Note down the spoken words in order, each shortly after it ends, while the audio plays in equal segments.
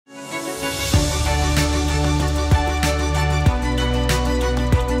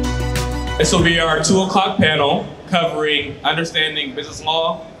This will be our 2 o'clock panel covering understanding business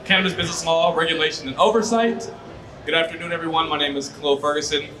law, cannabis business law, regulation, and oversight. Good afternoon, everyone. My name is Khalil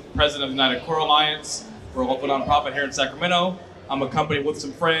Ferguson, president of the United Core Alliance. We're a local nonprofit here in Sacramento. I'm accompanied with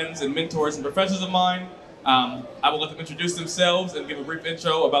some friends and mentors and professors of mine. I will let them introduce themselves and give a brief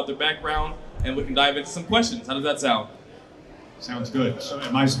intro about their background, and we can dive into some questions. How does that sound? Sounds good. So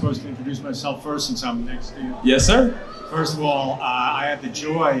am I supposed to introduce myself first since I'm next to you? Yes, sir. First of all, I had the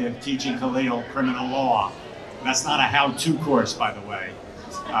joy of teaching Khalil criminal law. That's not a how-to course, by the way.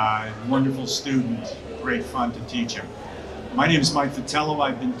 Wonderful student, great fun to teach him. My name is Mike Vitiello.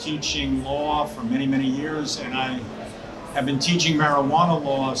 I've been teaching law for many, many years, and I have been teaching marijuana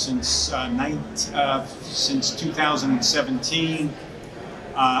law since 2017.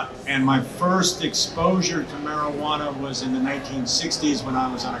 And my first exposure to marijuana was in the 1960s when I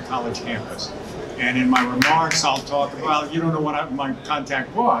was on a college campus. And in my remarks, I'll talk about, you don't know what my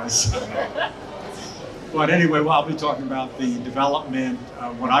contact was. But anyway, well, I'll be talking about the development,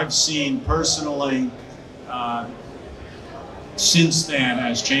 what I've seen personally since then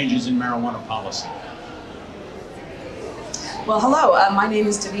as changes in marijuana policy. Well, hello, my name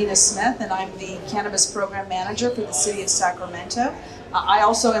is Davina Smith, and I'm the Cannabis Program Manager for the City of Sacramento. I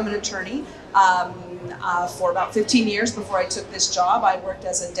also am an attorney. For about 15 years before I took this job, I worked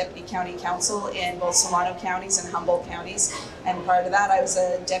as a deputy county counsel in both Solano counties and Humboldt counties. And prior to that, I was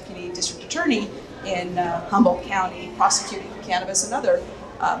a deputy district attorney in Humboldt County, prosecuting cannabis and other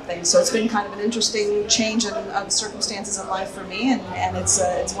things. So it's been kind of an interesting change of circumstances in life for me, and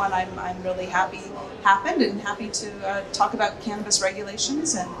it's one I'm really happy happened, and happy to talk about cannabis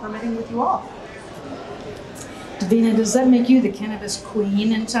regulations and permitting with you all. Davina, does that make you the cannabis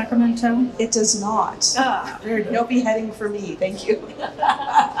queen in Sacramento? It does not. Very good. No beheading for me, thank you.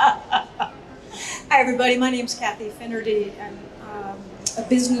 Hi everybody, my name's Kathleen Finnerty. I'm a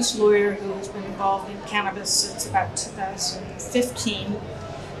business lawyer who has been involved in cannabis since about 2015.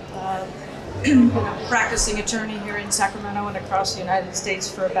 Been a practicing attorney here in Sacramento and across the United States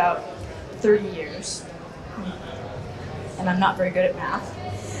for about 30 years. And I'm not very good at math.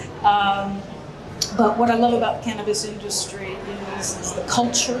 But what I love about the cannabis industry is the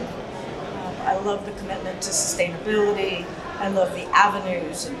culture. I love the commitment to sustainability. I love the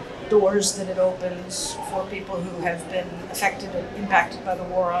avenues and doors that it opens for people who have been affected and impacted by the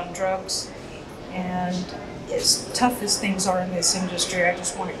war on drugs. And as tough as things are in this industry, I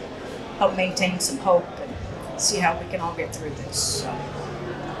just want to help maintain some hope and see how we can all get through this. So.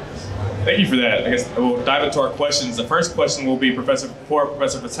 Thank you for that. I guess we'll dive into our questions. The first question will be for Professor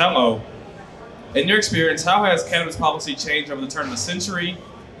Vitiello. In your experience, how has cannabis policy changed over the turn of the century?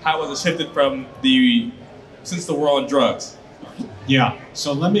 How has it shifted since the war on drugs? Yeah,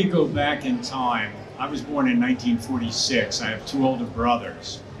 so let me go back in time. I was born in 1946. I have two older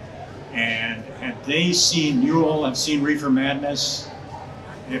brothers. And had they seen, you all have seen Reefer Madness?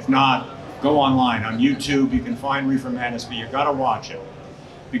 If not, go online. On YouTube, you can find Reefer Madness, but you gotta watch it.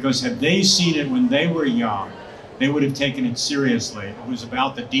 Because had they seen it when they were young, they would have taken it seriously. It was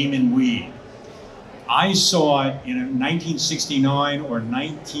about the demon weed. I saw it in 1969 or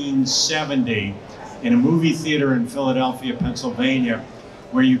 1970 in a movie theater in Philadelphia, Pennsylvania,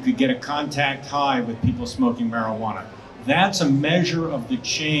 where you could get a contact high with people smoking marijuana. That's a measure of the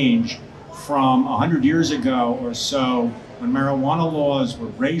change from 100 years ago or so, when marijuana laws were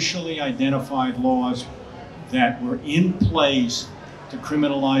racially identified laws that were in place to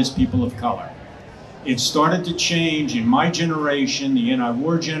criminalize people of color. It started to change in my generation, the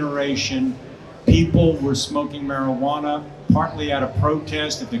anti-war generation. People were smoking marijuana partly out of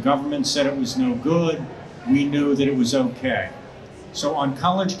protest. If the government said it was no good, we knew that it was okay. So on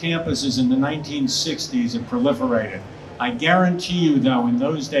college campuses in the 1960s, it proliferated. I guarantee you, though, in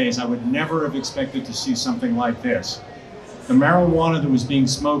those days, I would never have expected to see something like this. The marijuana that was being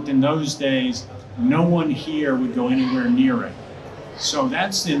smoked in those days, no one here would go anywhere near it. So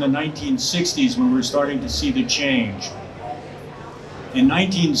that's in the 1960s when we're starting to see the change. In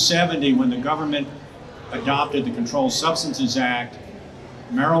 1970, when the government adopted the Controlled Substances Act,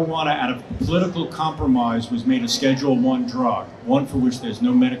 marijuana, out of political compromise, was made a Schedule I drug, one for which there's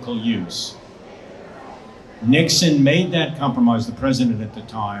no medical use. Nixon made that compromise, the president at the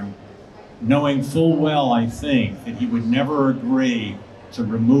time, knowing full well, I think, that he would never agree to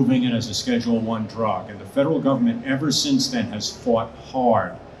removing it as a Schedule I drug. And the federal government, ever since then, has fought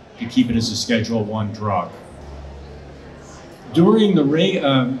hard to keep it as a Schedule I drug. During the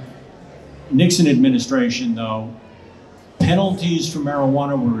Nixon administration, though, penalties for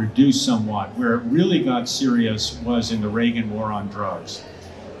marijuana were reduced somewhat. Where it really got serious was in the Reagan war on drugs.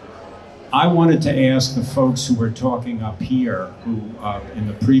 I wanted to ask the folks who were talking up here, who in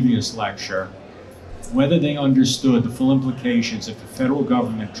the previous lecture, whether they understood the full implications if the federal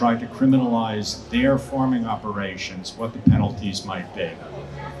government tried to criminalize their farming operations, what the penalties might be.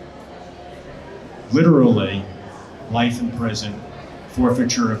 Literally, life in prison,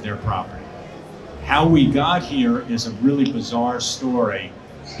 forfeiture of their property. How we got here is a really bizarre story.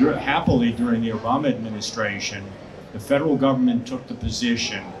 Happily, during the Obama administration, the federal government took the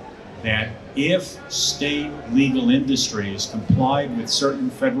position that if state legal industries complied with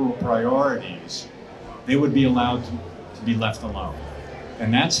certain federal priorities, they would be allowed to be left alone.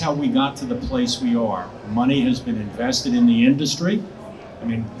 And that's how we got to the place we are. Money has been invested in the industry. I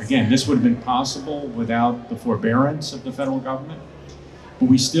mean, again, this would have been possible without the forbearance of the federal government. But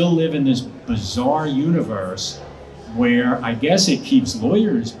we still live in this bizarre universe where I guess it keeps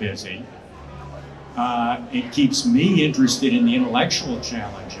lawyers busy. It keeps me interested in the intellectual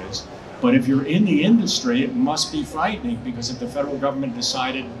challenges. But if you're in the industry, it must be frightening, because if the federal government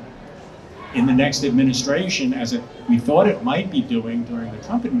decided in the next administration, as we thought it might be doing during the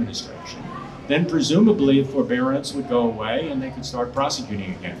Trump administration, then presumably forbearance would go away and they could start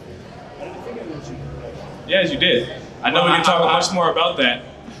prosecuting again. Yes, you did. I know we can talk much more about that.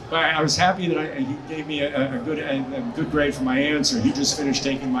 But I was happy that he gave me a good grade for my answer. He just finished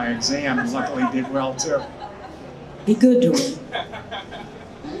taking my exam and luckily did well too. Be good to him.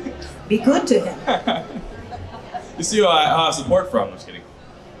 Be good to him. You see who I have support from. I'm just kidding.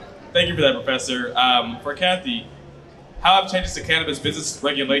 Thank you for that, Professor. For Kathy, how have changes to cannabis business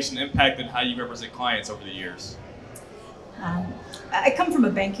regulation impacted how you represent clients over the years? I come from a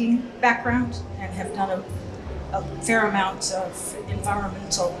banking background and have done a fair amount of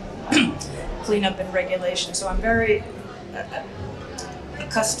environmental cleanup and regulation, so I'm very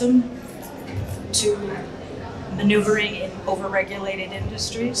accustomed to maneuvering in over-regulated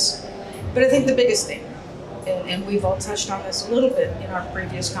industries. But I think the biggest thing, and we've all touched on this a little bit in our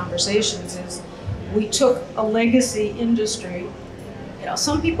previous conversations, is we took a legacy industry,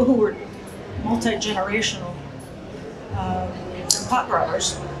 some people who were multi-generational pot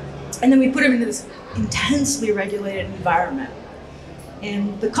growers, and then we put them into this intensely regulated environment.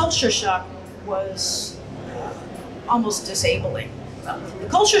 And the culture shock was almost disabling. The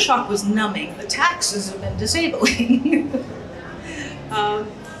culture shock was numbing. The taxes have been disabling.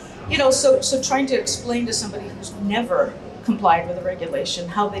 So trying to explain to somebody who's never complied with a regulation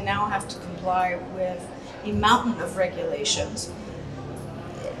how they now have to comply with a mountain of regulations,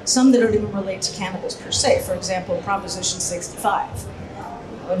 some that don't even relate to cannabis per se. For example, Proposition 65.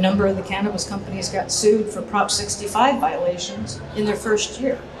 A number of the cannabis companies got sued for Prop 65 violations in their first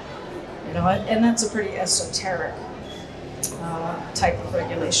year. And that's a pretty esoteric type of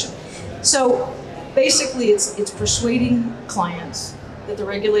regulation. So basically it's persuading clients that the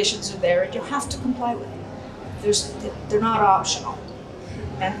regulations are there and you have to comply with them. They're not optional.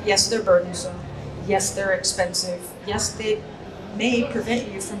 And yes, they're burdensome. Yes, they're expensive. Yes, they may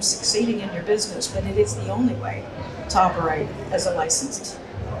prevent you from succeeding in your business, but it is the only way to operate as a licensed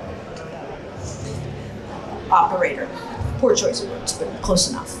operator. Poor choice of words, but close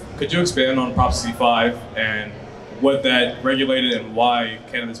enough. Could you expand on Prop 65 and what that regulated and why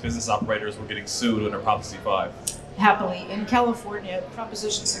cannabis business operators were getting sued under Prop 65? Happily, in California,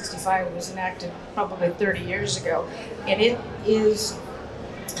 Proposition 65 was enacted probably 30 years ago, and it is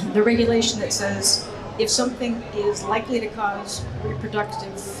the regulation that says if something is likely to cause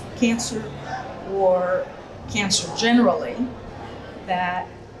reproductive cancer or cancer generally, that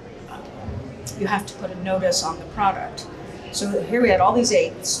you have to put a notice on the product. So here we had all these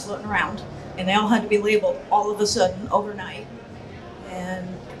eighths floating around, and they all had to be labeled all of a sudden overnight. And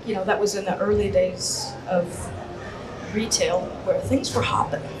that was in the early days of retail where things were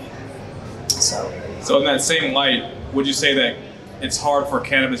hopping. So in that same light, would you say that it's hard for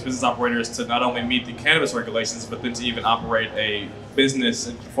cannabis business operators to not only meet the cannabis regulations, but then to even operate a business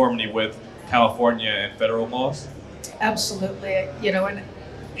in conformity with California and federal laws? Absolutely. And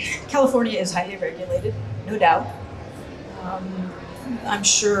California is highly regulated, no doubt. I'm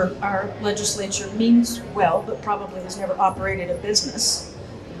sure our legislature means well, but probably has never operated a business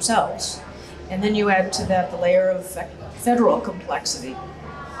themselves. And then you add to that the layer of federal complexity.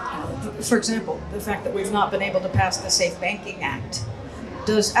 For example, the fact that we've not been able to pass the Safe Banking Act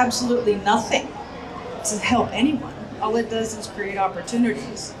does absolutely nothing to help anyone. All it does is create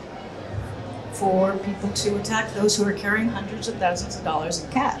opportunities for people to attack those who are carrying hundreds of thousands of dollars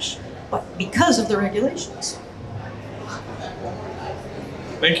in cash, but because of the regulations.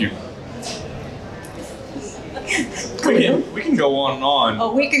 Thank you. We can go on and on.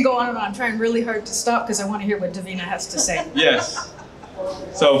 Oh, we can go on and on. I'm trying really hard to stop because I want to hear what Davina has to say. Yes.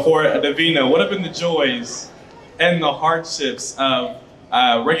 So for Davina, what have been the joys and the hardships of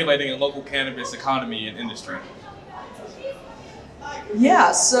regulating a local cannabis economy and industry?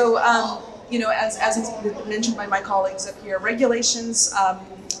 Yeah, so as has been mentioned by my colleagues up here, regulations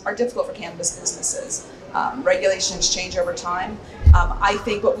are difficult for cannabis businesses. Regulations change over time. I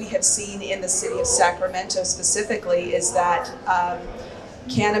think what we have seen in the city of Sacramento specifically is that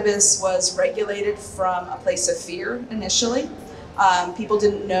cannabis was regulated from a place of fear initially. People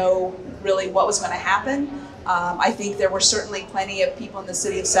didn't know really what was going to happen. I think there were certainly plenty of people in the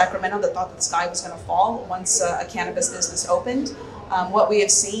city of Sacramento that thought the sky was going to fall once a cannabis business opened. What we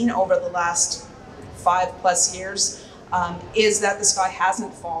have seen over the last 5+ years is that the sky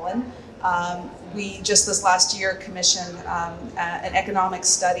hasn't fallen. We just this last year commissioned an economic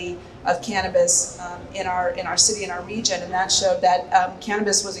study of cannabis in our city and our region, and that showed that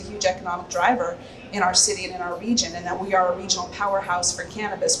cannabis was a huge economic driver in our city and in our region, and that we are a regional powerhouse for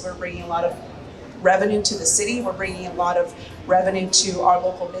cannabis. We're bringing a lot of revenue to the city. We're bringing a lot of revenue to our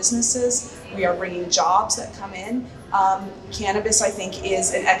local businesses. We are bringing jobs that come in. Cannabis, I think,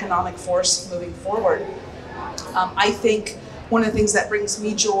 is an economic force moving forward. I think one of the things that brings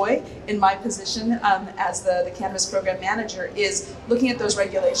me joy in my position as the cannabis program manager is looking at those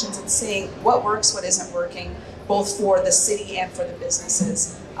regulations and seeing what works, what isn't working, both for the city and for the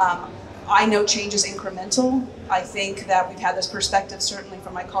businesses. I know change is incremental. I think that we've had this perspective, certainly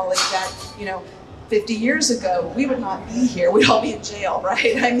from my colleague, that 50 years ago, we would not be here. We'd all be in jail,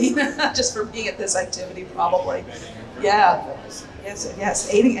 right? I mean, just for being at this activity, probably. Yeah. Yes.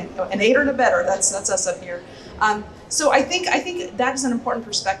 An 8 or a better. That's us up here. So I think that is an important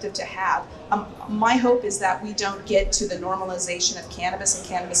perspective to have. My hope is that we don't get to the normalization of cannabis and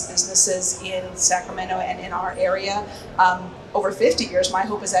cannabis businesses in Sacramento and in our area over 50 years. My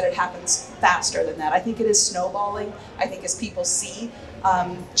hope is that it happens faster than that. I think it is snowballing. I think as people see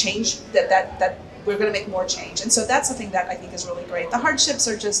change, that we're going to make more change. And so that's the thing that I think is really great. The hardships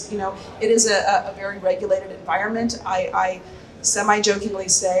are just, it is a very regulated environment. I semi-jokingly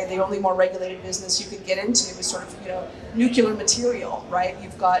say the only more regulated business you could get into is sort of, nuclear material, right?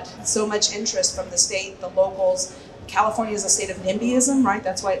 You've got so much interest from the state, the locals. California is a state of NIMBYism, right?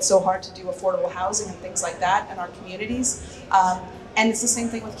 That's why it's so hard to do affordable housing and things like that in our communities. And it's the same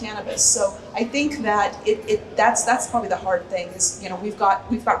thing with cannabis. So I think that that's probably the hard thing is, we've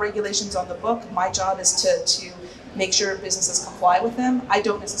got regulations on the book. My job is to make sure businesses comply with them. I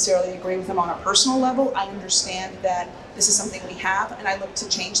don't necessarily agree with them on a personal level. I understand that this is something we have, and I look to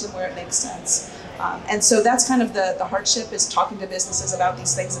change them where it makes sense. And so that's kind of the hardship, is talking to businesses about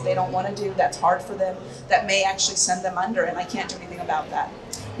these things that they don't want to do, that's hard for them, that may actually send them under, and I can't do anything about that.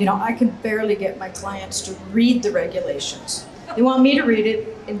 I can barely get my clients to read the regulations. They want me to read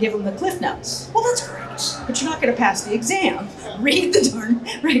it and give them the Cliff Notes. Well, that's great, but you're not going to pass the exam. Read the darn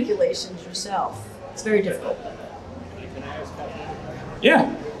regulations yourself. It's very difficult.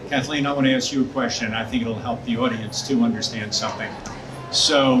 Yeah. Kathleen, I want to ask you a question. I think it'll help the audience to understand something.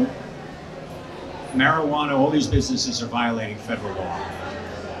 So, marijuana, all these businesses are violating federal law.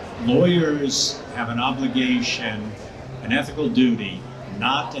 Lawyers have an obligation, an ethical duty,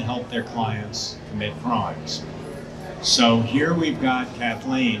 not to help their clients commit crimes. So here we've got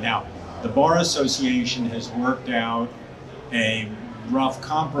Kathleen. Now, the Bar Association has worked out a rough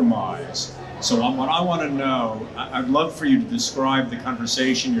compromise. So what I want to know, I'd love for you to describe the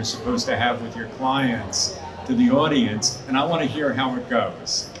conversation you're supposed to have with your clients to the audience, and I want to hear how it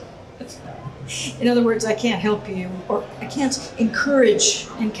goes. In other words, I can't help you, or I can't encourage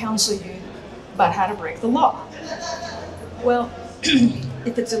and counsel you about how to break the law. Well,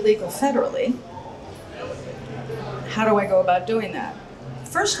 if it's illegal federally, how do I go about doing that?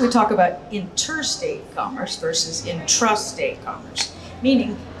 First, we talk about interstate commerce versus intrastate commerce,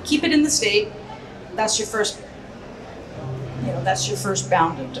 meaning keep it in the state. That's your first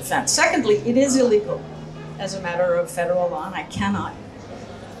bound of defense. Secondly, it is illegal as a matter of federal law, and I cannot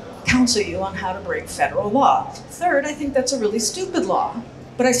counsel you on how to break federal law. Third, I think that's a really stupid law,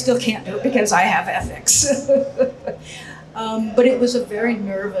 but I still can't do it because I have ethics. But it was a very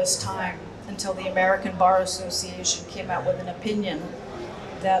nervous time until the American Bar Association came out with an opinion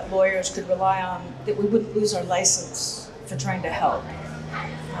that lawyers could rely on, that we wouldn't lose our license for trying to help.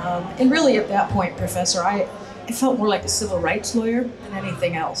 And really at that point, Professor, I felt more like a civil rights lawyer than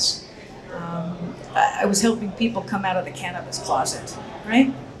anything else. I was helping people come out of the cannabis closet,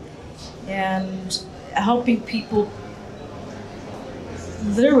 right? And helping people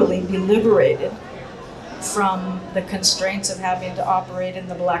literally be liberated from the constraints of having to operate in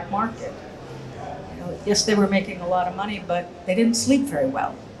the black market. Yes, they were making a lot of money, but they didn't sleep very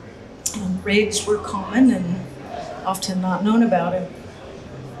well. And raids were common and often not known about. And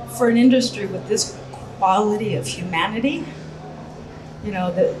for an industry with this quality of humanity, you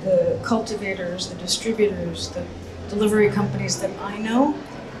know, the cultivators, the distributors, the delivery companies that I know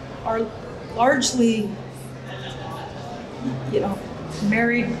are largely, you know,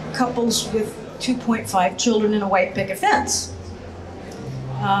 married couples with 2.5 children in a white picket fence.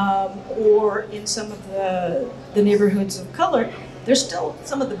 Or in some of the neighborhoods of color, they're still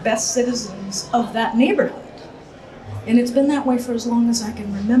some of the best citizens of that neighborhood. And it's been that way for as long as I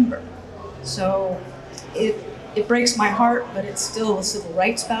can remember. So it breaks my heart, but it's still a civil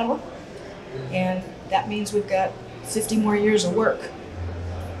rights battle. And that means we've got 50 more years of work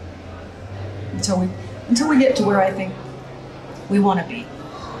until we get to where I think we want to be.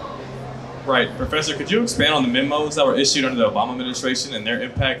 Right. Professor, could you expand on the memos that were issued under the Obama administration and their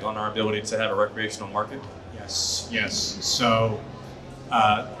impact on our ability to have a recreational market? Yes. So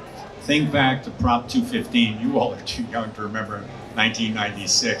think back to Prop 215. You all are too young to remember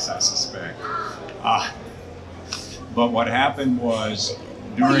 1996, I suspect. But what happened was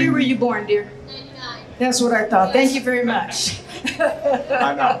during... What year were you born, dear? 99. That's what I thought. Thank you very much.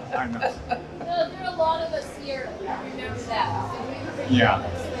 I know. No, there are a lot of us here who remember that. So we were Yeah.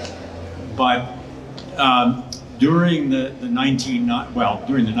 But during the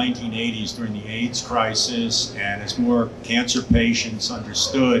 1980s, during the AIDS crisis, and as more cancer patients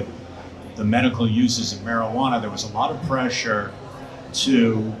understood the medical uses of marijuana, there was a lot of pressure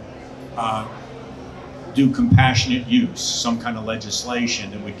to do compassionate use, some kind of legislation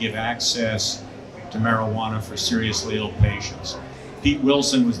that would give access to marijuana for seriously ill patients. Pete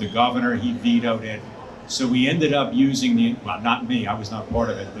Wilson was the governor, he vetoed it. So we ended up using not me, I was not part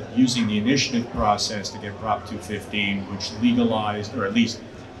of it, but using the initiative process to get Prop 215, which legalized, or at least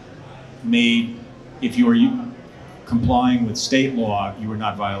made, if you were complying with state law, you were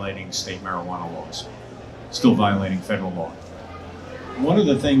not violating state marijuana laws, still violating federal law. One of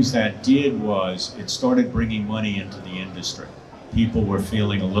the things that did was it started bringing money into the industry. People were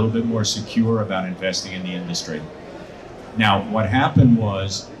feeling a little bit more secure about investing in the industry. Now, what happened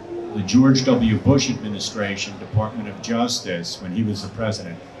was the George W. Bush administration, Department of Justice, when he was the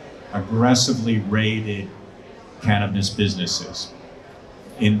president, aggressively raided cannabis businesses.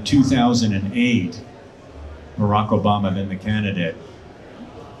 In 2008, Barack Obama, then the candidate,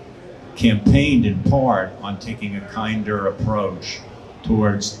 campaigned in part on taking a kinder approach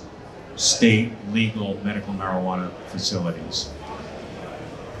towards state legal medical marijuana facilities.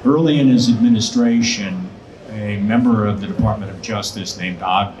 Early in his administration, a member of the Department of Justice named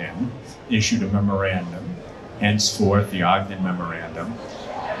Ogden issued a memorandum, henceforth the Ogden Memorandum,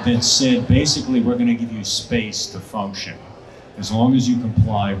 that said basically we're going to give you space to function. As long as you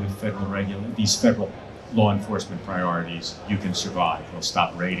comply with these federal law enforcement priorities, you can survive. We'll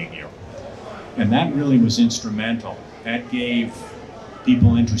stop raiding you. And that really was instrumental. That gave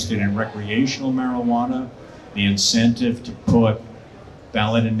people interested in recreational marijuana the incentive to put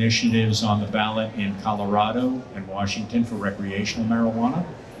ballot initiatives on the ballot in Colorado and Washington for recreational marijuana.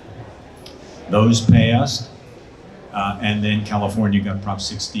 Those passed, and then California got Prop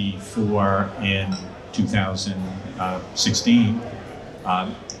 64 in 2016,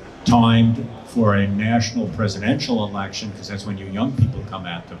 timed for a national presidential election, because that's when you young people come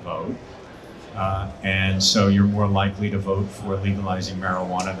out to vote. And so you're more likely to vote for legalizing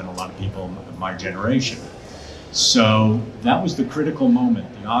marijuana than a lot of people of my generation. So that was the critical moment,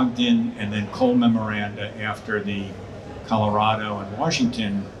 the Ogden and then Cole memoranda after the Colorado and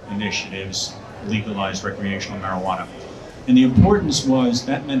Washington initiatives legalized recreational marijuana. And the importance was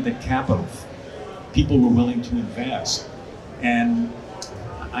that meant that capital, people were willing to invest. And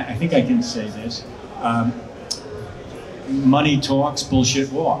I think I can say this, money talks, bullshit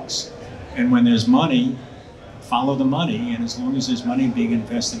walks. And when there's money, follow the money. And as long as there's money being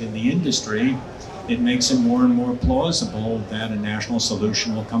invested in the industry, it makes it more and more plausible that a national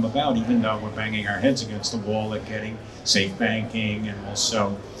solution will come about, even though we're banging our heads against the wall at getting safe banking and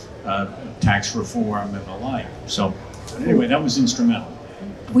also tax reform and the like. So anyway, that was instrumental.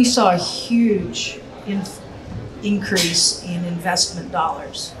 We saw a huge increase in investment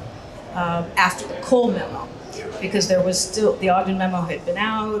dollars after the Cole memo, because there was still, the Ogden memo had been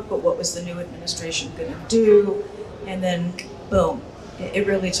out, but what was the new administration going to do? And then boom, it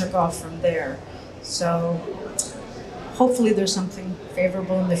really took off from there. So hopefully there's something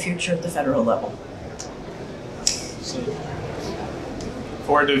favorable in the future at the federal level.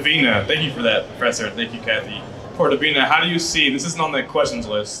 For Davina, thank you for that, Professor. Thank you, Kathy. For Davina, how do you see, this isn't on the questions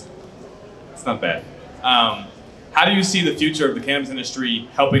list, it's not bad. How do you see the future of the cannabis industry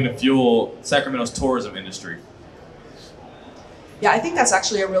helping to fuel Sacramento's tourism industry? Yeah, I think that's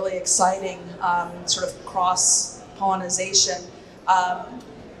actually a really exciting sort of cross-pollinization.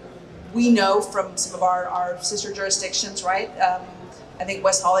 we know from some of our sister jurisdictions, right? I think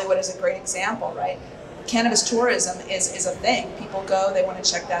West Hollywood is a great example, right? Cannabis tourism is a thing. People go, they want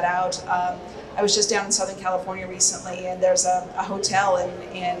to check that out. I was just down in Southern California recently, and there's a hotel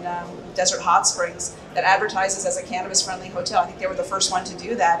in Desert Hot Springs that advertises as a cannabis-friendly hotel. I think they were the first one to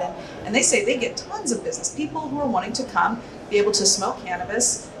do that, and they say they get tons of business. People who are wanting to come, be able to smoke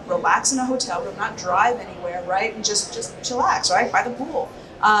cannabis, relax in a hotel room, not drive anywhere, right, and just chillax, right, by the pool.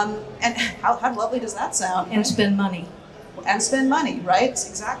 And how lovely does that sound? And spend money. And spend money, right?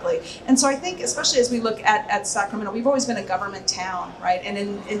 Exactly. And so I think, especially as we look at Sacramento, we've always been a government town, right? And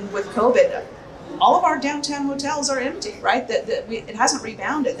in with COVID, all of our downtown hotels are empty, right? It hasn't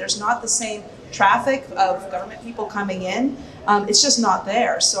rebounded. There's not the same traffic of government people coming in. It's just not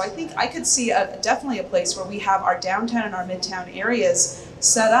there. So I think I could see definitely a place where we have our downtown and our midtown areas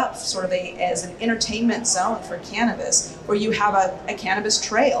set up sort of as an entertainment zone for cannabis, where you have a cannabis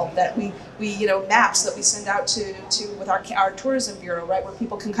trail that we maps that we send out to with our tourism bureau, right, where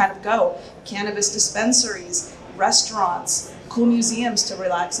people can kind of go, cannabis dispensaries, restaurants, cool museums to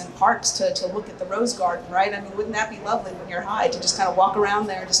relax, and parks to look at the rose garden, right? I mean, wouldn't that be lovely when you're high to just kind of walk around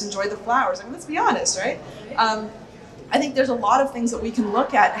there and just enjoy the flowers? I mean, let's be honest, right? I think there's a lot of things that we can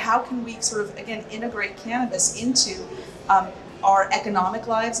look at. How can we sort of, again, integrate cannabis into our economic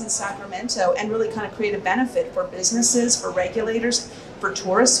lives in Sacramento and really kind of create a benefit for businesses, for regulators, for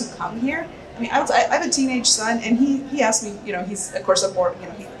tourists who come here? I mean, I have a teenage son, and he asked me, he's of course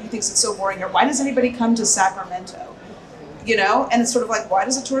he thinks it's so boring here. Why does anybody come to Sacramento? And it's sort of like, why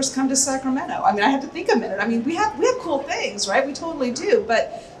does a tourist come to Sacramento? I mean, I have to think a minute. I mean, we have cool things, right? We totally do.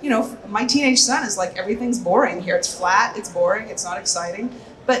 But, my teenage son is like, everything's boring here. It's flat, it's boring, it's not exciting.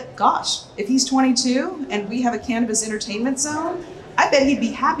 But gosh, if he's 22 and we have a cannabis entertainment zone, I bet he'd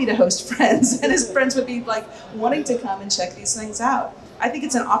be happy to host friends, and his friends would be like wanting to come and check these things out. I think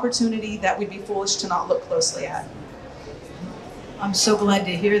it's an opportunity that we'd be foolish to not look closely at. I'm so glad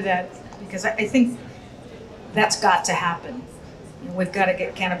to hear that, because I think that's got to happen. We've got to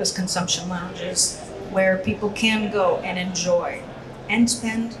get cannabis consumption lounges where people can go and enjoy and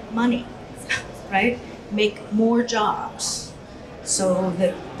spend money, right? Make more jobs so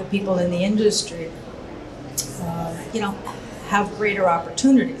that the people in the industry, have greater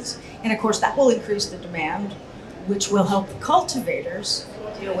opportunities. And of course, that will increase the demand, which will help the cultivators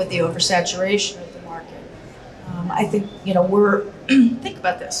deal with the oversaturation of the market. I think, think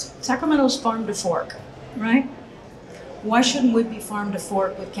about this. Sacramento's farm to fork, right? Why shouldn't we be farm to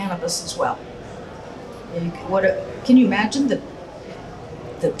fork with cannabis as well? Can you imagine the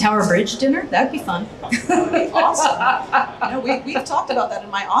Tower Bridge dinner? That'd be fun. That would be awesome. We've talked about that in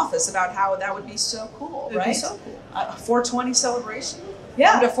my office, about how that would be so cool, right? It'd be so cool. A 420 celebration.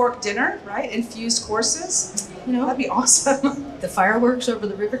 Yeah. Farm to fork dinner, right? Infused courses. That'd be awesome. The fireworks over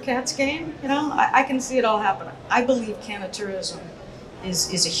the River Cats game. I can see it all happening. I believe cannatourism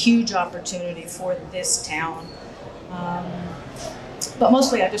is a huge opportunity for this town. But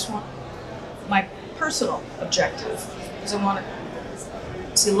mostly I just want, my personal objective is I want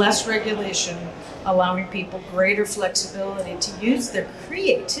to see less regulation, allowing people greater flexibility to use their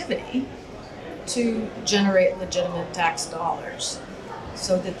creativity to generate legitimate tax dollars,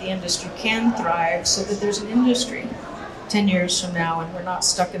 so that the industry can thrive, so that there's an industry 10 years from now and we're not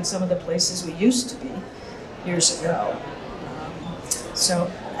stuck in some of the places we used to be years ago.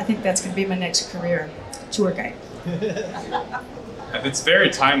 So I think that's going to be my next career, tour guide. It's very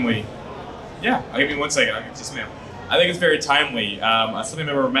timely. Yeah, I'll give you 1 second. Just ma'am. I think it's very timely. Assembly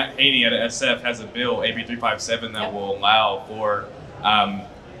member Matt Haney at SF has a bill, AB 357, that will allow for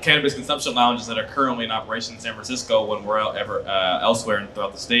cannabis consumption lounges that are currently in operation in San Francisco and elsewhere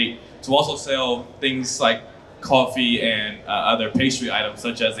throughout the state to also sell things like coffee and other pastry items,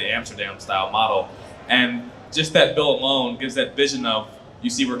 such as the Amsterdam style model. And just that bill alone gives that vision of, you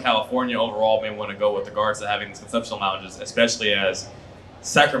see where California overall may want to go with regards to having these consumption lounges, especially as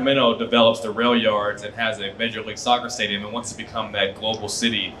Sacramento develops the rail yards and has a Major League Soccer stadium and wants to become that global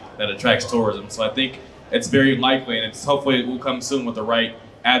city that attracts tourism. So I think it's very likely, and hopefully it will come soon with the right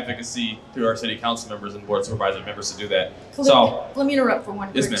advocacy through our city council members and board supervisor members to do that. Khalil, So let me interrupt for one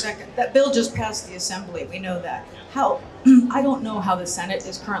Yes, quick ma'am. second. That bill just passed the assembly, we know that. I don't know how the Senate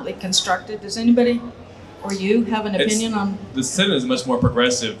is currently constructed. Does anybody or you have an opinion on? The Senate is much more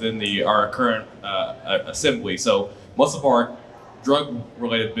progressive than our current assembly. So most of our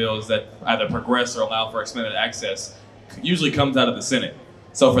drug-related bills that either progress or allow for expanded access usually comes out of the Senate.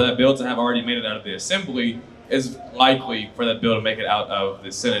 So for that bill to have already made it out of the assembly is likely for that bill to make it out of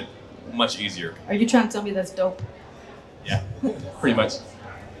the Senate much easier. Are you trying to tell me that's dope? Yeah, pretty much.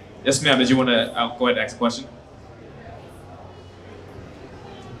 Yes, ma'am. Did you want to go ahead and ask a question?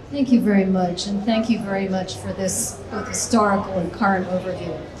 Thank you very much, and thank you very much for this both historical and current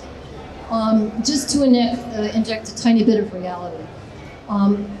overview. Just to inject a tiny bit of reality.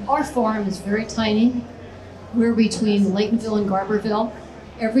 Our farm is very tiny. We're between Laytonville and Garberville.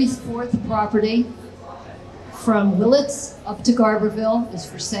 Every fourth property from Willits up to Garberville is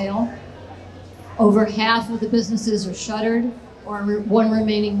for sale. Over half of the businesses are shuttered, or one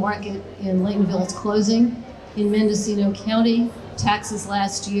remaining market in Laytonville is closing. In Mendocino County, taxes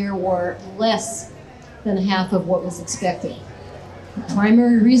last year were less than half of what was expected. The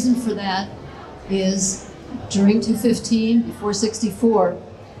primary reason for that is during 2015, before 64,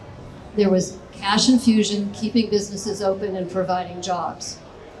 there was cash infusion, keeping businesses open and providing jobs.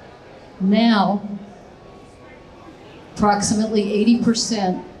 Now, approximately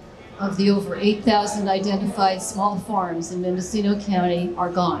 80% of the over 8,000 identified small farms in Mendocino County are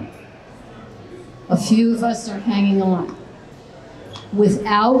gone. A few of us are hanging on.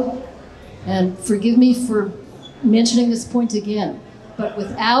 Without, and forgive me for mentioning this point again, but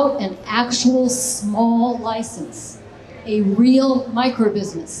without an actual small license, a real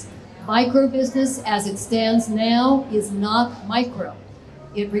microbusiness. Microbusiness as it stands now is not micro.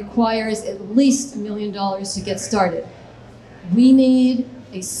 It requires at least $1 million to get started. We need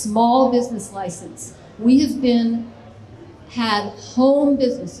a small business license. We have had home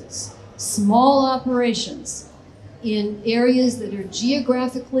businesses, small operations in areas that are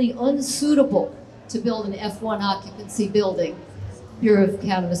geographically unsuitable to build an F1 occupancy building, Bureau of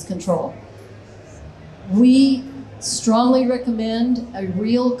Cannabis Control. We strongly recommend a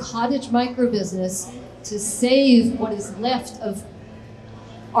real cottage microbusiness to save what is left of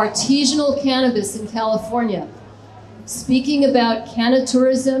artisanal cannabis in California. Speaking about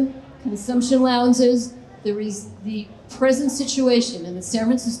cannatourism, consumption lounges, the present situation in the San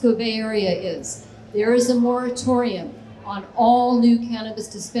Francisco Bay Area is there is a moratorium on all new cannabis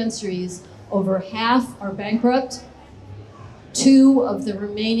dispensaries. Over half are bankrupt. 2 of the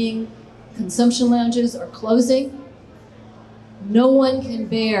remaining consumption lounges are closing. No one can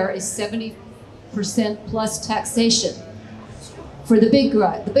bear a 70% plus taxation for the big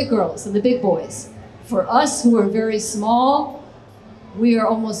girls and the big boys. For us who are very small, we are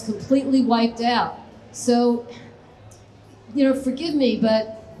almost completely wiped out. So, forgive me,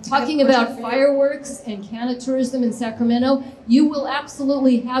 but talking about fireworks and cannatourism in Sacramento, you will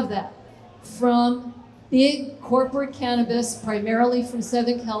absolutely have that from big corporate cannabis, primarily from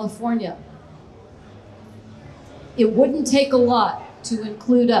Southern California. It wouldn't take a lot to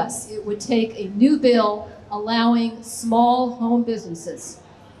include us. It would take a new bill allowing small home businesses.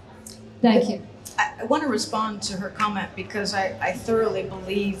 Thank you. I want to respond to her comment because I thoroughly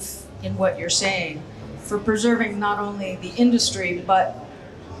believe in what you're saying for preserving not only the industry, but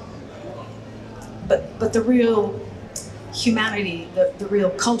the real humanity, the real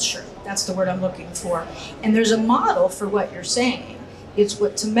culture. That's the word I'm looking for. And there's a model for what you're saying. It's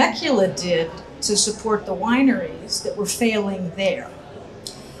what Temecula did to support the wineries that were failing there.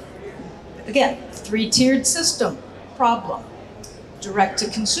 Again, 3-tiered system problem, direct to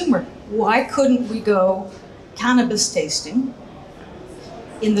consumer. Why couldn't we go cannabis tasting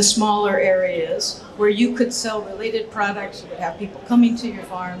in the smaller areas where you could sell related products, you would have people coming to your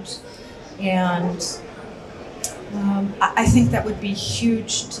farms, and I think that would be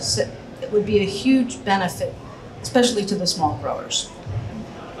huge it would be a huge benefit, especially to the small growers.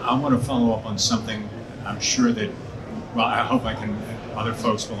 I want to follow up on something I'm sure that, I hope other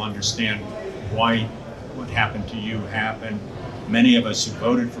folks will understand why what happened to you happened. Many of us who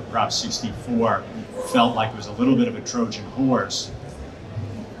voted for Prop 64 felt like it was a little bit of a Trojan horse.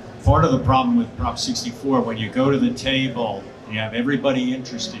 Part of the problem with Prop 64, when you go to the table, you have everybody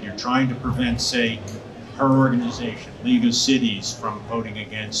interested, you're trying to prevent, say, her organization, League of Cities, from voting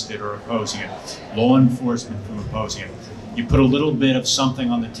against it or opposing it, law enforcement from opposing it. You put a little bit of something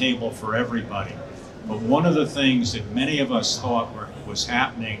on the table for everybody. But one of the things that many of us thought was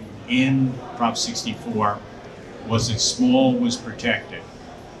happening in Prop 64 was that small was protected.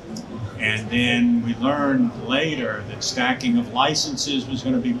 And then we learned later that stacking of licenses was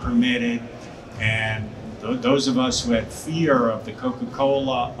going to be permitted, and those of us who had fear of the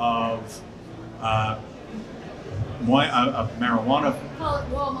Coca-Cola of marijuana, Call it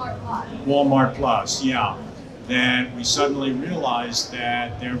Walmart Plus. Walmart Plus, yeah. Then we suddenly realized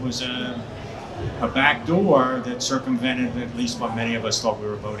that there was a back door that circumvented at least what many of us thought we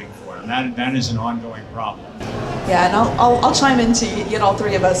were voting for, and that is an ongoing problem. Yeah, and I'll chime in to get all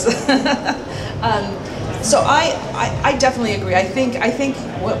 3 of us. So I definitely agree. I think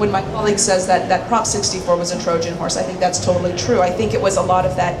when my colleague says that Prop 64 was a Trojan horse, I think that's totally true. I think it was a lot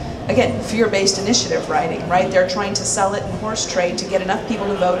of that, again, fear-based initiative writing, right? They're trying to sell it in horse trade to get enough people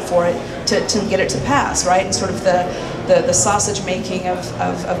to vote for it to get it to pass, right? And sort of the sausage making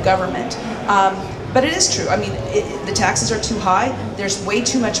of government. But it is true. I mean, the taxes are too high. There's way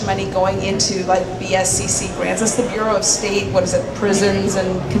too much money going into like BSCC grants. That's the Bureau of State. What is it? Prisons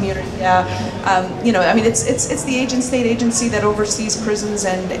and community. You know, I mean, it's the state agency that oversees prisons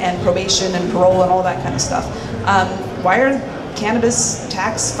and probation and parole and all that kind of stuff. Why are cannabis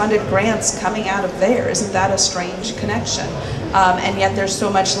tax-funded grants coming out of there? Isn't that a strange connection? And yet there's so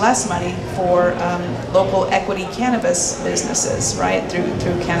much less money for local equity cannabis businesses, right, through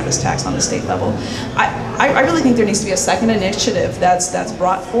cannabis tax on the state level. I really think there needs to be a second initiative that's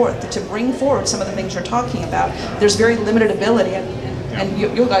brought forth to bring forward some of the things you're talking about. There's very limited ability, and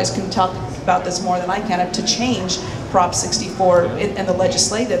you guys can talk about this more than I can, to change Prop 64 in the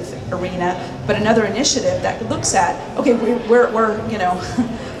legislative arena, but another initiative that looks at, okay, we're you know,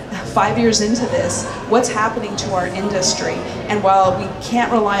 5 years into this, what's happening to our industry? And while we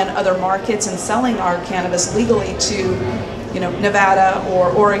can't rely on other markets and selling our cannabis legally to, you know, Nevada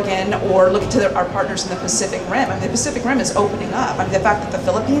or Oregon, or look to our partners in the Pacific Rim. I mean, the Pacific Rim is opening up. I mean, the fact that the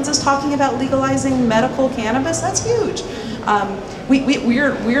Philippines is talking about legalizing medical cannabis, that's huge.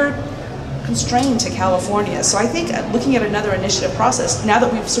 We're constrained to California. So I think looking at another initiative process, now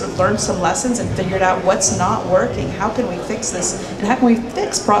that we've sort of learned some lessons and figured out what's not working, how can we fix this? And how can we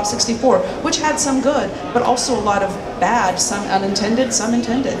fix Prop 64, which had some good, but also a lot of bad, some unintended, some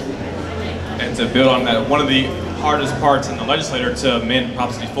intended. And to build on that, one of the hardest parts in the legislature to amend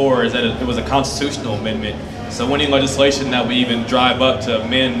Prop 64 is that it was a constitutional amendment. So any legislation that we even drive up to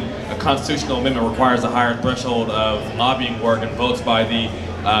amend a constitutional amendment requires a higher threshold of lobbying work and votes by the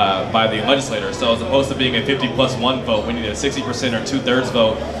legislator. So as opposed to being a 50+1 vote, we need a 60% or 2/3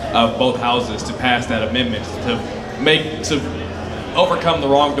 vote of both houses to pass that amendment to overcome the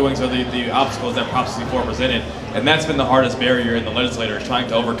wrongdoings or the obstacles that Prop 64 presented. And that's been the hardest barrier in the legislature, is trying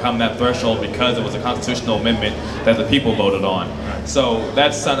to overcome that threshold, because it was a constitutional amendment that the people voted on. So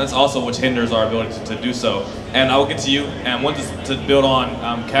that's also which hinders our ability to do so. And I will get to you, and I want to build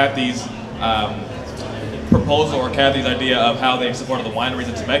on Kathy's proposal, or Kathy's idea of how they've supported the wineries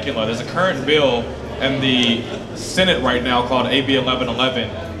in Temecula. There's a current bill in the Senate right now called AB 1111,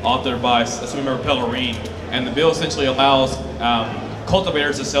 authored by Assemblymember Pellerine, and the bill essentially allows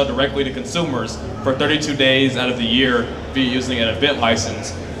cultivators to sell directly to consumers for 32 days out of the year via using an event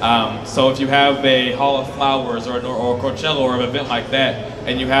license. So if you have a Hall of Flowers or Coachella or an event like that,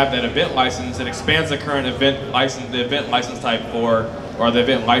 and you have that event license, it expands the current event license type or the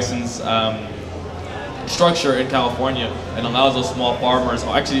event license structure in California, and allows those small farmers.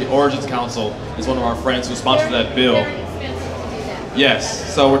 Actually, Origins Council is one of our friends who sponsored that bill.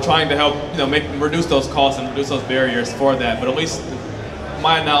 Yes, so we're trying to help, you know, reduce those costs and reduce those barriers for that. But at least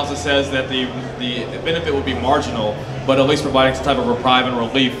my analysis says that the benefit will be marginal, but at least providing some type of reprieve and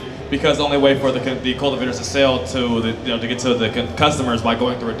relief, because the only way for the cultivators to sell to get to the customers by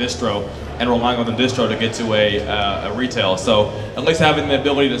going through a distro and relying on the distro to get to a retail. So at least having the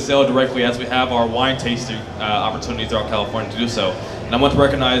ability to sell directly, as we have our wine tasting opportunities throughout California to do so. And I want to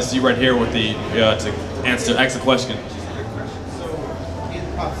recognize you right here with the to ask the question. So in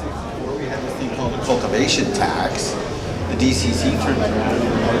Prop 64, we had this thing called the cultivation tax. The DCC turned around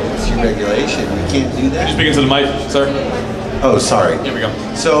and emergency regulation. We can't do that. Can you speak into the mic, sir? Oh, sorry. Here we go.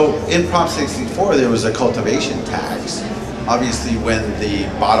 So in Prop 64, there was a cultivation tax. Obviously, when the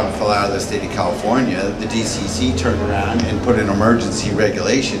bottom fell out of the state of California, the DCC turned around and put an emergency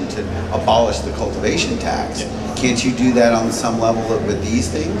regulation to abolish the cultivation tax. Yeah. Can't you do that on some level with these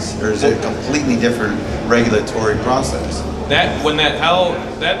things? Or is it a completely different regulatory process?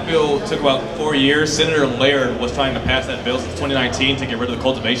 That bill took about 4 years. Senator Laird was trying to pass that bill since 2019 to get rid of the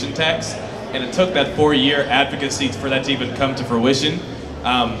cultivation tax. And it took that 4-year advocacy for that to even come to fruition.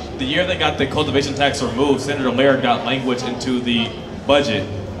 The year they got the cultivation tax removed, Senator Laird got language into the budget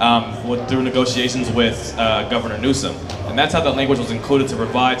through negotiations with Governor Newsom. And that's how that language was included, to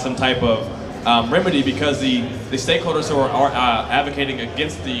provide some type of remedy, because the stakeholders who are advocating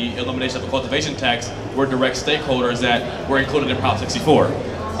against the elimination of the cultivation tax were direct stakeholders that were included in Prop 64.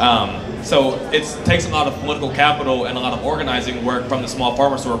 So it takes a lot of political capital and a lot of organizing work from the small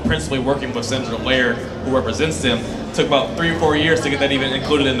farmers who are principally working with Senator Laird, who represents them. It took about 3 or 4 years to get that even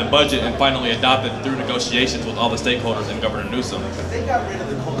included in the budget and finally adopted through negotiations with all the stakeholders and Governor Newsom. But they got rid of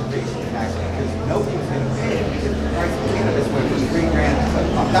the cultivation tax because nobody was going to pay it, because the price of cannabis went from $3,000 to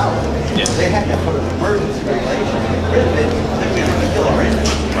 $1,000. Yeah. They had to put an emergency regulation to get rid of it, then we have to kill our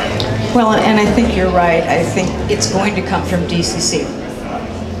industry. Right. Well, and I think you're right. I think it's going to come from DCC.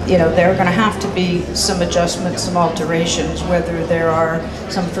 You know, there are going to have to be some adjustments, some alterations, whether there are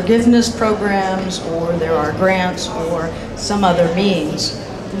some forgiveness programs or there are grants or some other means.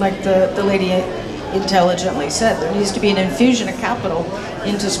 Like the lady intelligently said, there needs to be an infusion of capital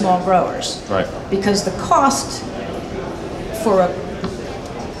into small growers. Right. Because the cost for a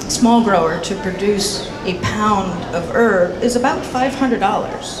small grower to produce a pound of herb is about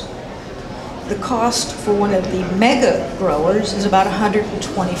 $500. The cost for one of the mega growers is about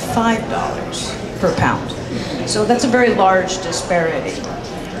 $125 per pound. So that's a very large disparity.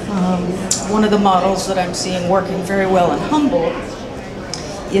 One of the models that I'm seeing working very well in Humboldt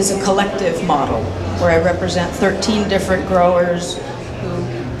is a collective model where I represent 13 different growers who,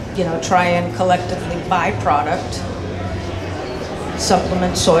 you know, try and collectively buy product,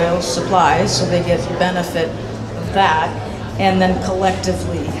 supplement soils, supplies, so they get the benefit of that, and then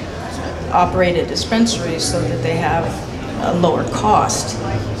collectively operate a dispensary so that they have a lower cost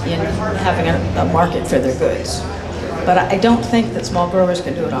in having a market for their goods. But I don't think that small growers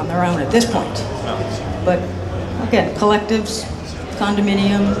can do it on their own at this point. But again, collectives,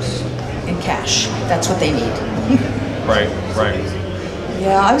 condominiums, and cash, that's what they need. Right, right.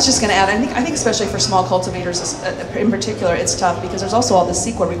 Yeah, I was just going to add, I think especially for small cultivators in particular, it's tough because there's also all the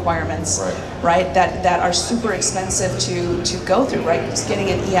CEQA requirements, right, that are super expensive to go through, right? Just getting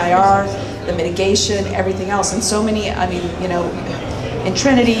an EIR, the mitigation, everything else. And so many, I mean, you know, in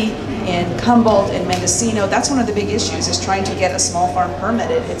Trinity, in Humboldt, in Mendocino, that's one of the big issues is trying to get a small farm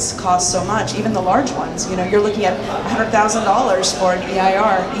permitted. It's cost so much, even the large ones. You know, you're looking at $100,000 for an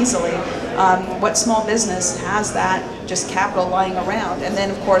EIR easily. What small business has that just capital lying around? And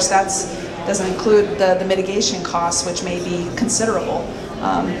then of course doesn't include the mitigation costs, which may be considerable.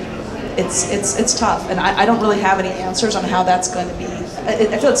 It's tough, and I don't really have any answers on how that's going to be.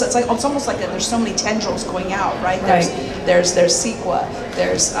 I feel it's almost like there's so many tendrils going out, right? There's CEQA,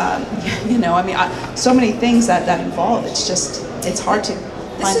 there's you know, I mean, so many things that involve. It's hard to.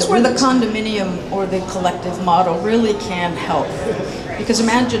 This is where the condominium or the collective model really can help. Because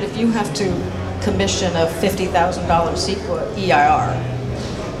imagine if you have to commission a $50,000 CEQA EIR.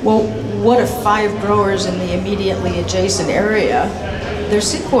 Well, what if 5 growers in the immediately adjacent area, their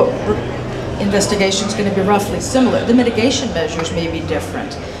CEQA investigation is going to be roughly similar. The mitigation measures may be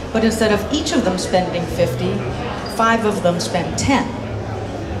different, but instead of each of them spending 50, 5 of them spend 10.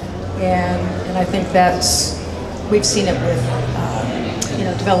 And I think we've seen it with, you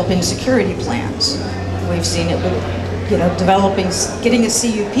know, developing security plans. We've seen it with, you know, getting a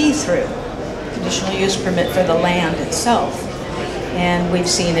CUP through, conditional use permit for the land itself. And we've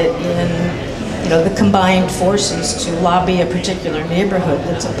seen it in, you know, the combined forces to lobby a particular neighborhood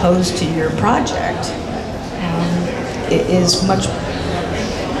that's opposed to your project. It is much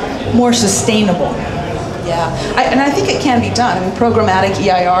more sustainable. Yeah, and I think it can be done. I mean, programmatic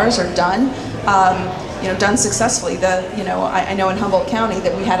EIRs are done. You know, done successfully. I know in Humboldt County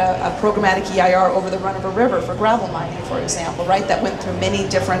that we had a programmatic EIR over the run of a river for gravel mining, for example, right? That went through many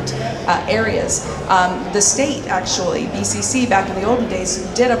different areas. The state, actually, BCC, back in the olden days,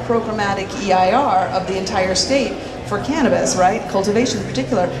 did a programmatic EIR of the entire state for cannabis, right? Cultivation in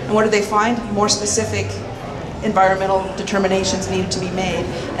particular. And what did they find? More specific environmental determinations needed to be made.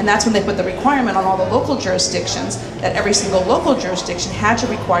 And that's when they put the requirement on all the local jurisdictions that every single local jurisdiction had to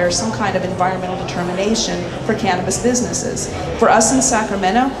require some kind of environmental determination for cannabis businesses. For us in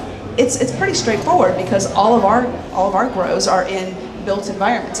Sacramento, it's pretty straightforward because all of our grows are in built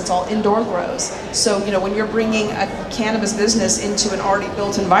environments. It's all indoor grows. So, you know, when you're bringing a cannabis business into an already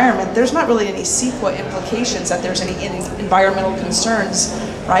built environment, there's not really any CEQA implications that there's any environmental concerns,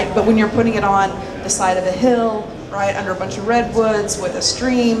 right? But when you're putting it on the side of a hill, right, under a bunch of redwoods, with a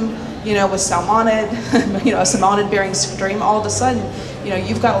stream, you know, with salmonid, you know, a salmonid-bearing stream, all of a sudden, you know,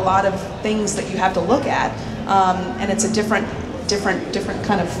 you've got a lot of things that you have to look at, and it's a different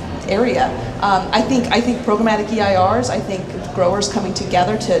kind of area. I think programmatic EIRs, I think growers coming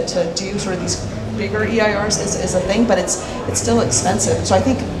together to do sort of these bigger EIRs is a thing, but it's still expensive. So I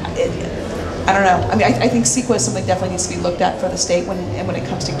think. I don't know. I mean, I think CEQA is something definitely needs to be looked at for the state when it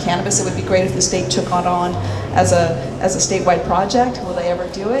comes to cannabis. It would be great if the state took on as a statewide project. Will they ever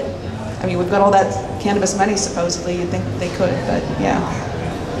do it? I mean, we've got all that cannabis money supposedly. You'd think they could, but yeah.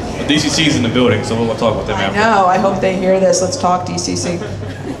 The DCC's in the building, so we'll talk with them after. I know. I hope they hear this. Let's talk DCC.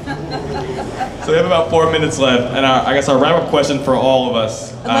 So we have about 4 minutes left, and I guess our wrap-up question for all of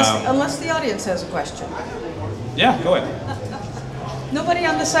us. Unless the audience has a question. Yeah, go ahead. Nobody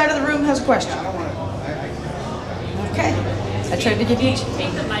on this side of the room has a question. Okay. I tried to give you.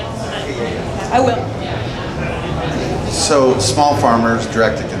 Take the mic. I will. So small farmers,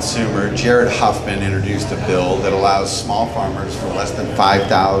 direct to consumer, Jared Huffman introduced a bill that allows small farmers for less than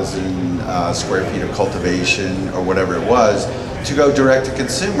 5,000 square feet of cultivation or whatever it was to go direct to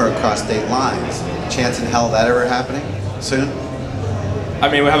consumer across state lines. Chance in hell of that ever happening soon? I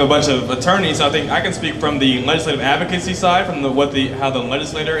mean, we have a bunch of attorneys, so I think I can speak from the legislative advocacy side, from how the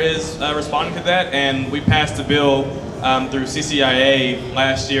legislator is responding to that, and we passed a bill through CCIA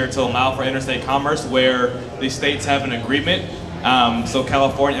last year to allow for interstate commerce where the states have an agreement. So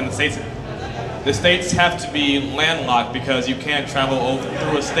California and the states have to be landlocked because you can't travel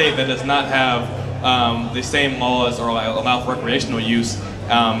through a state that does not have the same laws or allow for recreational use.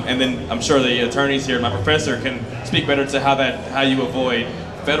 And then I'm sure the attorneys here, my professor, can speak better to how you avoid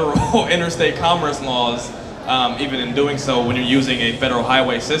federal interstate commerce laws, even in doing so when you're using a federal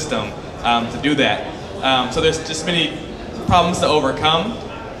highway system to do that. So there's just many problems to overcome.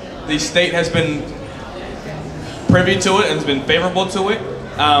 The state has been privy to it and has been favorable to it.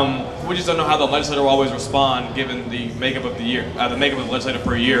 We just don't know how the legislature will always respond given the makeup of the year, the makeup of the legislature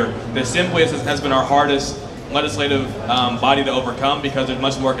per year. The Assembly has been our hardest legislative body to overcome because they're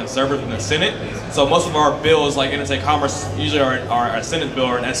much more conservative than the Senate. So most of our bills, like interstate commerce, usually are a Senate bill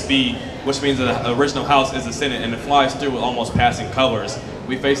or an SB, which means that the original House is the Senate and it flies through with almost passing colors.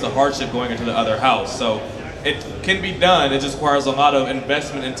 We face the hardship going into the other House. So it can be done. It just requires a lot of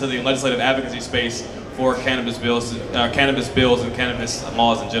investment into the legislative advocacy space for cannabis bills and cannabis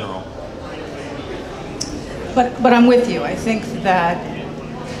laws in general. But I'm with you. I think that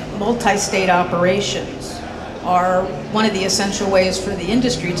multi-state operations are one of the essential ways for the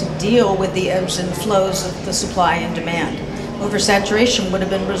industry to deal with the ebbs and flows of the supply and demand. Oversaturation would have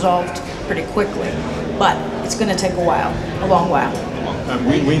been resolved pretty quickly, but it's going to take a while, a long while.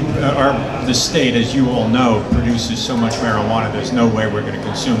 The state, as you all know, produces so much marijuana, there's no way we're going to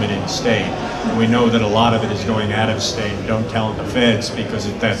consume it in state. We know that a lot of it is going out of state. Don't tell the feds because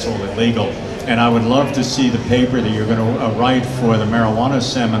that's all illegal. And I would love to see the paper that you're going to write for the marijuana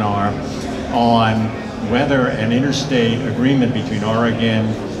seminar on whether an interstate agreement between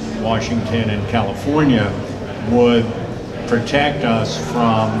Oregon, Washington, and California would protect us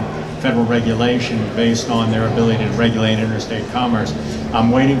from federal regulation based on their ability to regulate interstate commerce.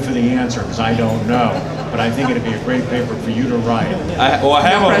 I'm waiting for the answer because I don't know, but I think it'd be a great paper for you to write. I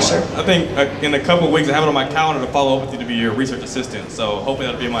think in a couple of weeks I have it on my calendar to follow up with you to be your research assistant, so hopefully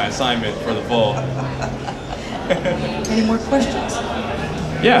that'll be my assignment for the fall. Any more questions?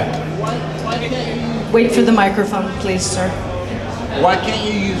 Yeah. Wait for the microphone, please, sir. Why can't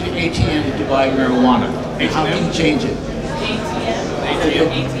you use your ATM to buy marijuana? How can you change it? ATM?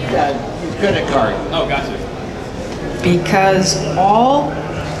 Credit card. Oh, gotcha. Because all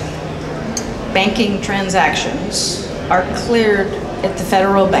banking transactions are cleared at the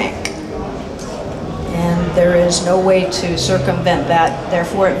federal bank. And there is no way to circumvent that.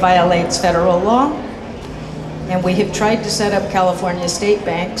 Therefore, it violates federal law. And we have tried to set up California state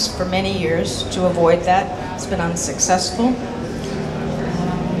banks for many years to avoid that. It's been unsuccessful.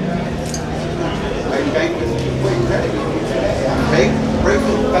 Break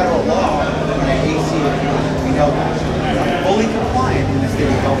the federal law in an AC account, we know that. Fully compliant in the state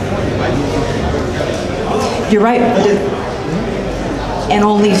of California by using. You're right. And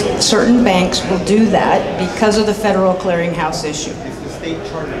only certain banks will do that because of the federal clearinghouse issue. It's the state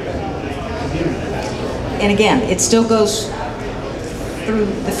charter. And again, it still goes through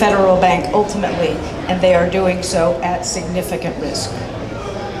the federal bank ultimately, and they are doing so at significant risk.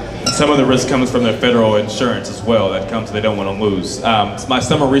 Some of the risk comes from the federal insurance as well that they don't want to lose. My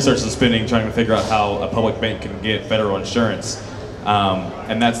summer research is spending trying to figure out how a public bank can get federal insurance.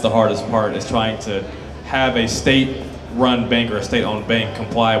 And that's the hardest part, is trying to have a state-run bank or a state-owned bank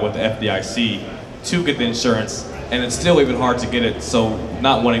comply with the FDIC to get the insurance. And it's still even hard to get it, so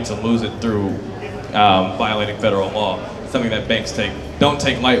not wanting to lose it through violating federal law. Something that banks don't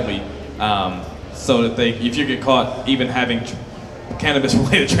take lightly. So that if you get caught even having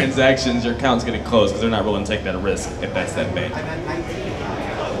cannabis-related transactions, your account's getting closed because they're not willing to take that risk if that's that bank. I've had 19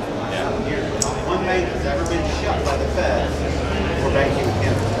 years. One bank has ever been shut by the feds for banking with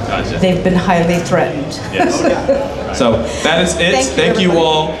cannabis. Gotcha. They've been highly threatened. Yes. So that is it. Thank you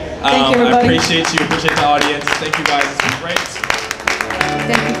all. Thank you, everybody. I appreciate you. Appreciate the audience. Thank you guys. It's been great.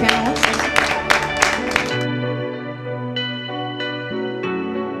 Thank you, panelists.